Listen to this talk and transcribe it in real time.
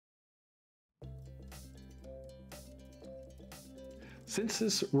Since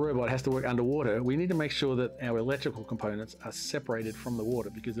this robot has to work underwater, we need to make sure that our electrical components are separated from the water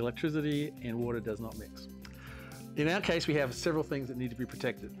because electricity and water does not mix. In our case, we have several things that need to be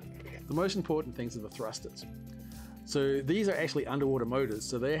protected. The most important things are the thrusters. So these are actually underwater motors,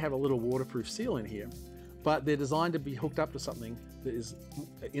 so they have a little waterproof seal in here, but they're designed to be hooked up to something that is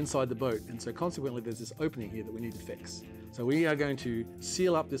inside the boat, and so consequently there's this opening here that we need to fix. So we are going to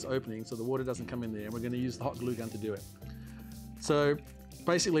seal up this opening so the water doesn't come in there, and we're going to use the hot glue gun to do it. So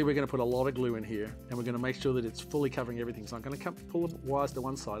basically we're going to put a lot of glue in here, and we're going to make sure that it's fully covering everything. So I'm going to pull the wires to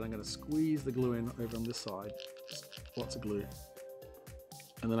one side, I'm going to squeeze the glue in over on this side, lots of glue.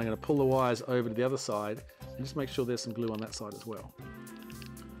 And then I'm going to pull the wires over to the other side and just make sure there's some glue on that side as well.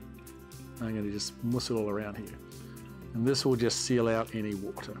 I'm going to just muss it all around here. And this will just seal out any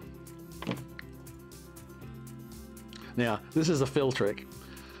water. Now, this is a fill trick.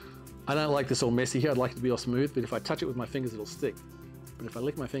 I don't like this all messy here, I'd like it to be all smooth, but if I touch it with my fingers, it'll stick. But if I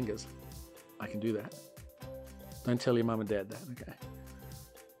lick my fingers, I can do that. Don't tell your mum and dad that, okay?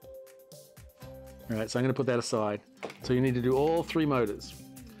 All right, so I'm going to put that aside. So you need to do all three motors.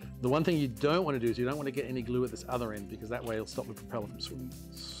 The one thing you don't want to do is you don't want to get any glue at this other end because that way it'll stop the propeller from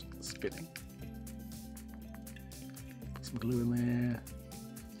spinning. Put some glue in there.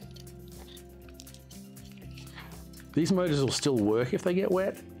 These motors will still work if they get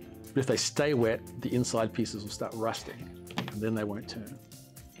wet, but if they stay wet, the inside pieces will start rusting and then they won't turn.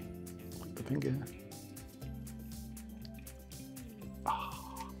 Put the finger.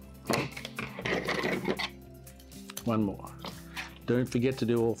 One more. Don't forget to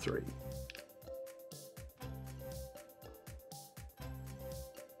do all three.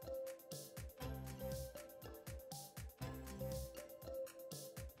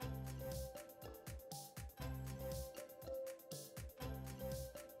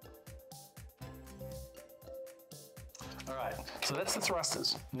 All right, so that's the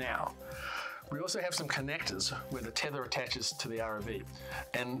thrusters. Now, we also have some connectors where the tether attaches to the ROV,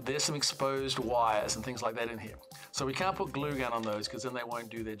 and there's some exposed wires and things like that in here. So we can't put glue gun on those because then they won't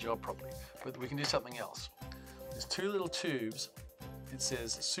do their job properly, but we can do something else. There's two little tubes, it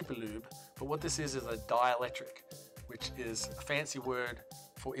says super lube, but what this is a dielectric, which is a fancy word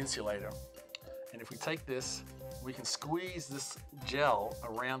for insulator. And if we take this, we can squeeze this gel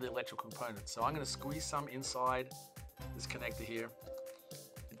around the electrical components. So I'm going to squeeze some inside this connector here.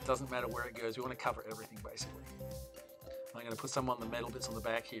 It doesn't matter where it goes, we want to cover everything basically. I'm going to put some on the metal bits on the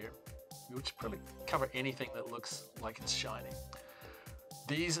back here, which probably cover anything that looks like it's shining.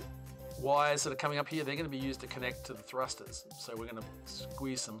 These wires that are coming up here, they're going to be used to connect to the thrusters. So we're going to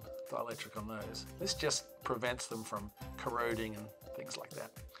squeeze some dielectric on those. This just prevents them from corroding and things like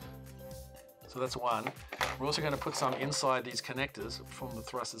that. So that's one. We're also going to put some inside these connectors from the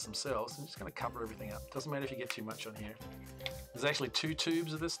thrusters themselves. I'm just going to cover everything up. Doesn't matter if you get too much on here. There's actually two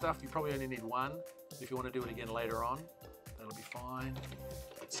tubes of this stuff. You probably only need one. If you want to do it again later on, that'll be fine.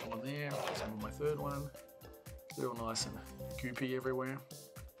 Put some on there, put some on my third one. They're all nice and goopy everywhere.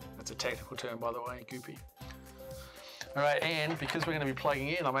 That's a technical term, by the way, goopy. All right, and because we're going to be plugging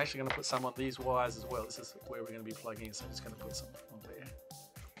in, I'm actually going to put some on these wires as well. This is where we're going to be plugging in, so I'm just going to put some on there.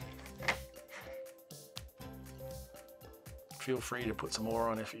 Feel free to put some more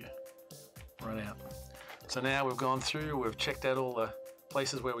on if you run out. So now we've gone through, we've checked out all the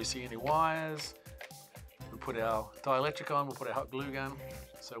places where we see any wires. We put our dielectric on, we'll put our hot glue gun.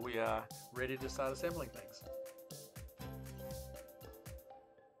 So we are ready to start assembling things.